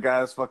your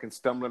guys fucking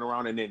stumbling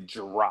around and then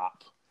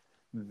drop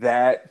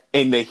that,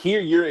 and to hear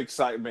your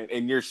excitement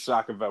and your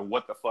shock about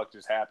what the fuck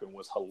just happened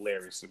was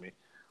hilarious to me.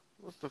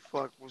 What the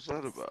fuck was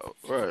that about?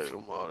 Right,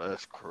 come on,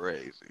 that's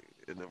crazy.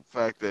 And the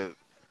fact that,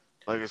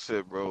 like I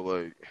said, bro,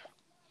 like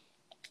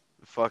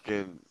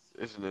fucking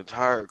it's an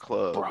entire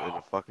club in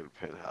a fucking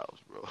penthouse,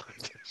 bro.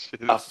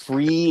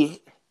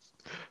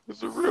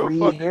 It's a real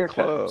fucking haircuts.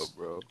 Club,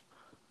 bro.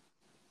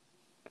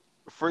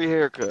 Free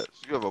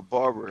haircuts. You have a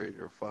barber in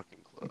your fucking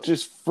club.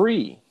 Just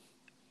free.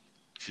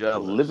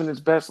 Jealous. Living his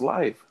best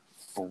life.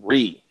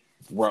 Free.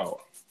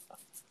 Bro.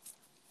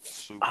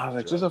 I was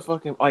like, just a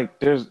fucking, like,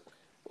 there's,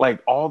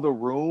 like, all the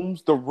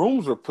rooms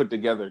were put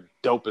together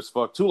dope as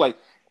fuck, too. Like,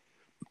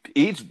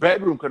 each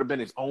bedroom could have been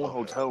its own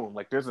hotel room.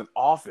 Like, there's an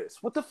office.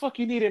 What the fuck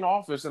you need an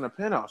office in a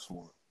penthouse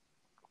for?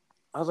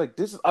 I was like,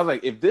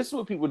 if this is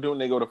what people do when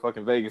they go to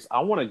fucking Vegas,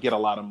 I want to get a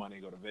lot of money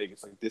and go to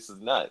Vegas. Like, this is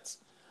nuts.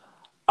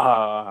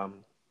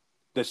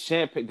 The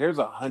champagne, there's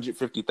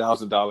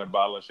 $150,000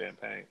 bottle of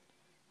champagne.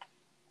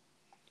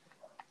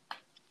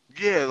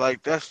 Yeah,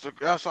 like that's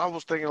what I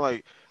was thinking.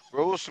 Like,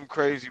 bro, it was some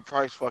crazy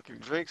price fucking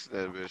drinks in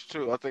that bitch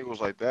too. I think it was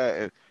like that,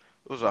 and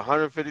it was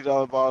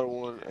 $150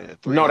 bottle one and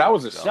no, that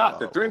was a shot.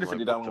 The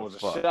 $350 one was a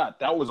shot.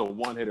 That was a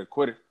one-hitter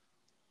quitter.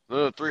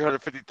 No,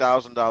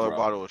 $350,000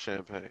 bottle of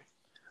champagne.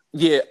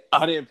 Yeah,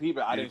 I didn't peep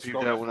it. I didn't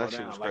scroll that one. That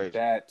shit was crazy.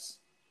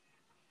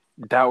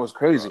 Like that was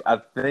crazy. I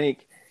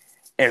think.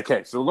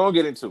 Okay, so we're gonna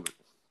get into it.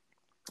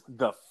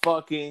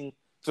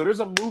 So there's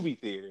a movie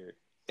theater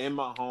in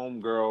my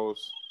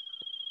homegirl's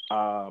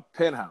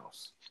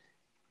penthouse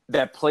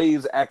that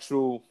plays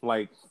actual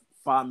like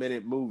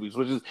 5-minute movies,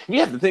 which is, you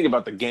have to think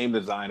about the game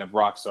design of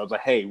Rockstar. It's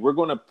like, hey, we're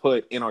going to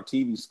put in our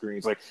TV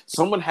screens, like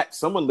someone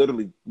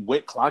literally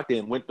clocked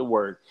in, went to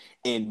work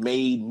and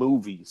made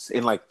movies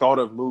and like thought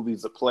of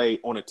movies to play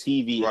on a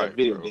TV and a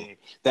video game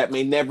that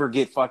may never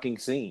get fucking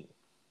seen.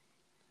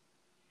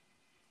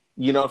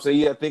 You know what I'm saying?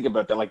 You got to think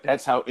about that. Like,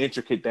 that's how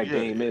intricate that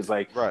game is.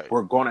 Like,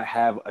 we're going to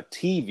have a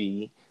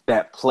TV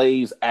that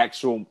plays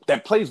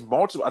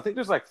multiple. I think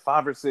there's like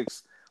 5 or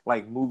 6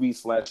 like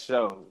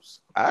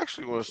movies/shows. I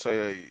actually want to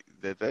say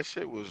that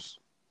shit was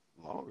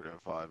longer than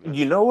 5 minutes.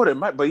 You know what? It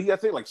might, but you got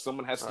to think like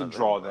someone has to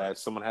draw that.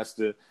 Someone has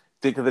to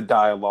think of the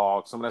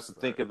dialogue. Someone has to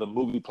think of the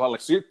movie plot.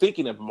 Like, so you're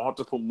thinking of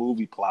multiple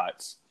movie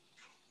plots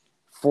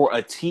for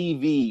a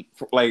TV,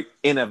 like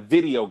in a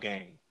video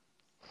game.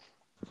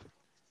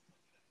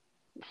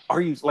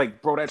 Are you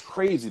like, bro, that's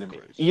crazy to me.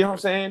 You know what I'm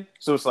saying?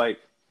 So it's like,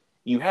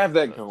 you have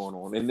that going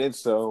on. And then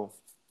so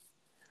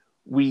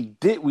we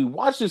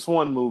watched this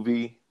one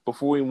movie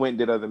before we went and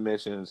did other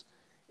missions.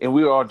 And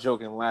we were all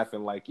joking and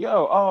laughing like,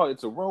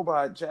 it's a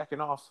robot jacking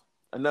off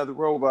another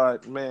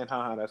robot. Man,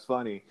 haha, that's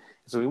funny.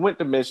 So we went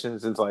to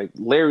missions and it's like,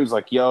 Larry's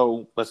like,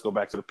 yo, let's go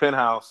back to the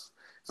penthouse.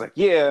 It's like,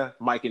 yeah,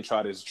 Mike can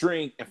try this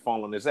drink and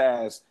fall on his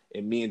ass.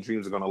 And me and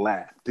Dreams are going to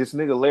laugh. This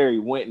nigga Larry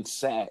went and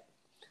sat.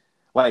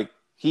 Like,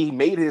 he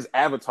made his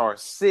avatar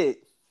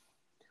sit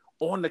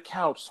on the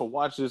couch to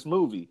watch this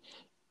movie,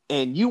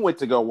 and you went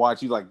to go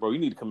watch. You like, bro, you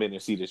need to come in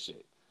and see this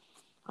shit.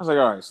 I was like,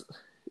 all right,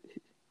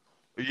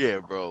 Yeah,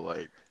 bro.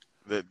 Like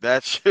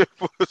that shit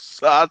was.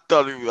 I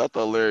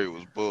thought Larry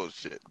was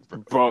bullshit, bro.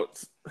 bro.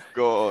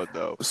 Go on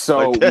though.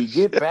 So Like we that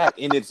get shit. back,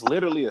 and it's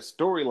literally a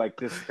story like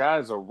this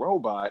guy's a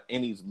robot,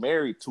 and he's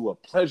married to a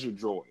pleasure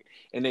droid,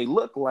 and they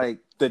look like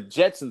the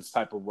Jetsons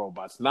type of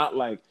robots, not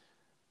like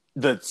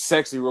the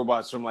sexy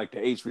robots from like the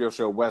HBO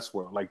show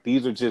Westworld. Like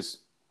these are just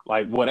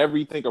like whatever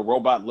you think a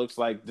robot looks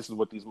like. This is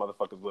what these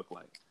motherfuckers look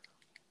like.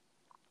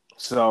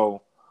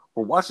 So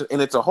we're watching,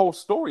 and it's a whole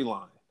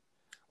storyline.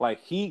 Like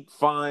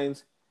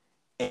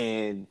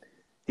and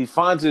he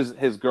finds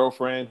his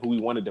girlfriend who he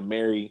wanted to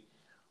marry,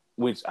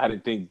 which I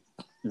didn't think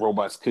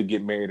robots could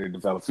get married or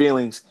develop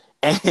feelings.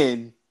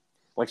 And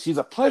like she's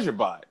a pleasure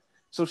bot.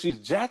 So she's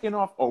jacking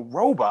off a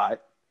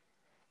robot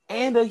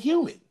and a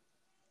human.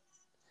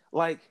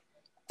 Like,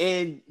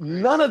 and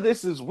none of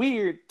this is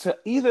weird to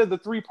either of the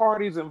three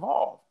parties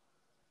involved,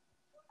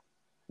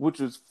 which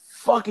was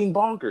fucking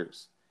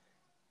bonkers.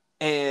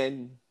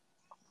 And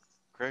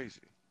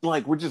Crazy.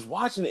 like we're just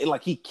watching it,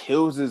 like he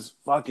kills his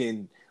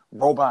fucking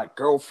robot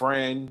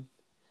girlfriend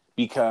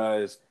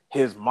because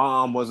his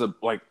mom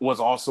was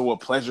also a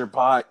pleasure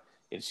bot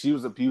and she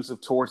was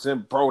abusive towards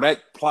him. Bro,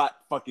 that plot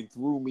fucking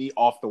threw me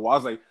off the wall. I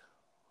was like,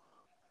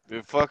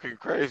 It's fucking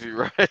crazy,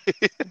 right?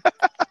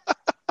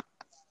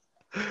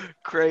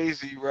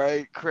 Crazy,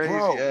 right? Crazy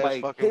bro, ass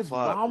like fucking his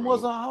plot, mom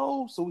was bro. a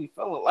hoe, so he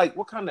felt like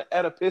what kind of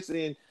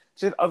Oedipusy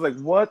shit. I was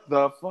like, what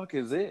the fuck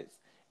is this?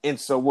 And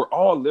so we're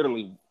all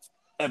literally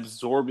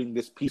absorbing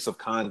this piece of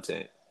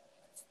content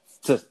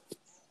to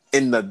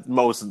in the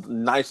most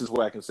nicest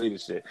way I can say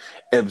this shit.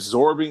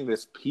 Absorbing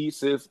this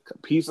piece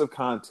of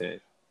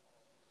content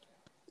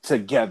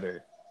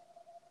together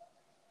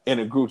in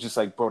a group, just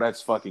like, bro,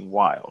 that's fucking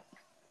wild.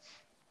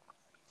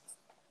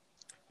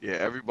 Yeah,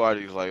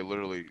 everybody's like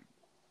literally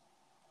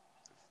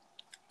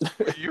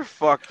you're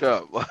fucked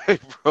up.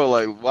 Like, bro,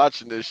 like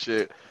watching this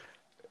shit,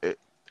 it,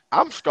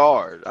 I'm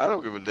scarred. I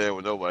don't give a damn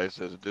what nobody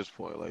says at this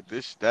point. Like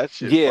that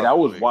shit Yeah, fucked that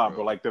with was me, wild, bro.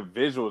 bro. Like the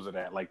visuals of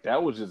that, like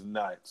that was just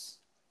nuts.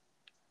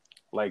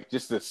 Like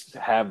just to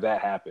have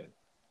that happen.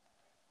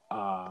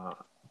 Uh,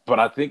 but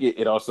I think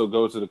it also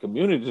goes to the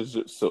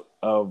community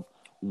of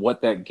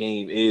what that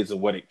game is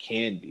and what it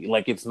can be.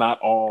 Like it's not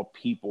all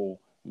people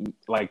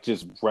like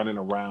just running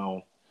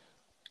around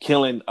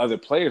killing other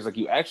players. Like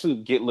you actually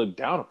get looked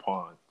down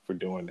upon for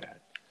doing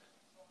that.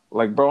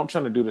 Like, bro, I'm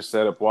trying to do the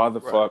setup. Why the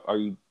Right. fuck are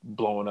you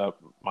blowing up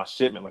my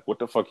shipment? Like, what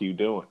the fuck are you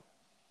doing?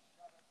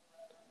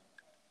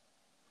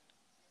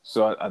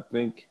 So I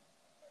think,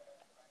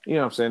 you know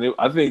what I'm saying?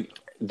 I think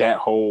that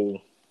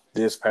whole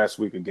this past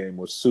week of game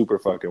was super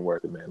fucking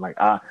worth it, man. Like,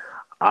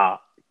 I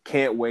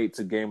can't wait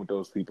to game with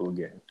those people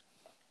again.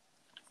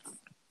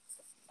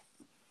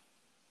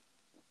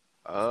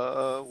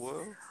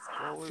 Well, it's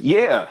always a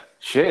Yeah, game.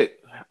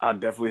 shit. I'll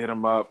definitely hit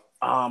them up.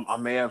 I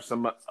may have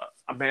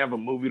I may have a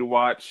movie to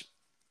watch.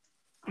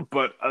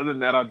 But other than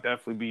that, I'll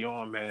definitely be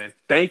on, man.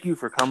 Thank you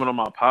for coming on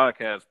my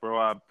podcast, bro.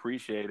 I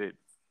appreciate it.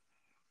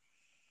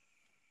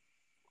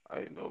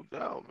 Ain't no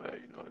doubt, man.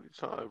 You know,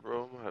 anytime,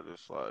 bro. I'm gonna have to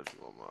slide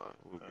you on mine.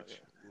 We'll get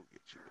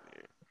you in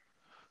here.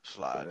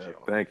 Slide Yeah, you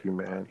on thank you,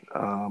 there, man.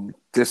 buddy.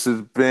 This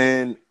has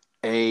been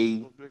a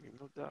No biggie,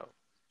 no doubt.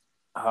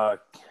 uh,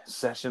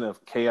 session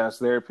of chaos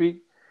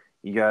therapy.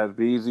 You guys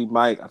be easy,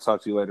 Mike. I'll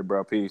talk to you later,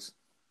 bro. Peace.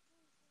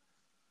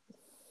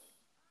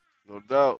 No doubt.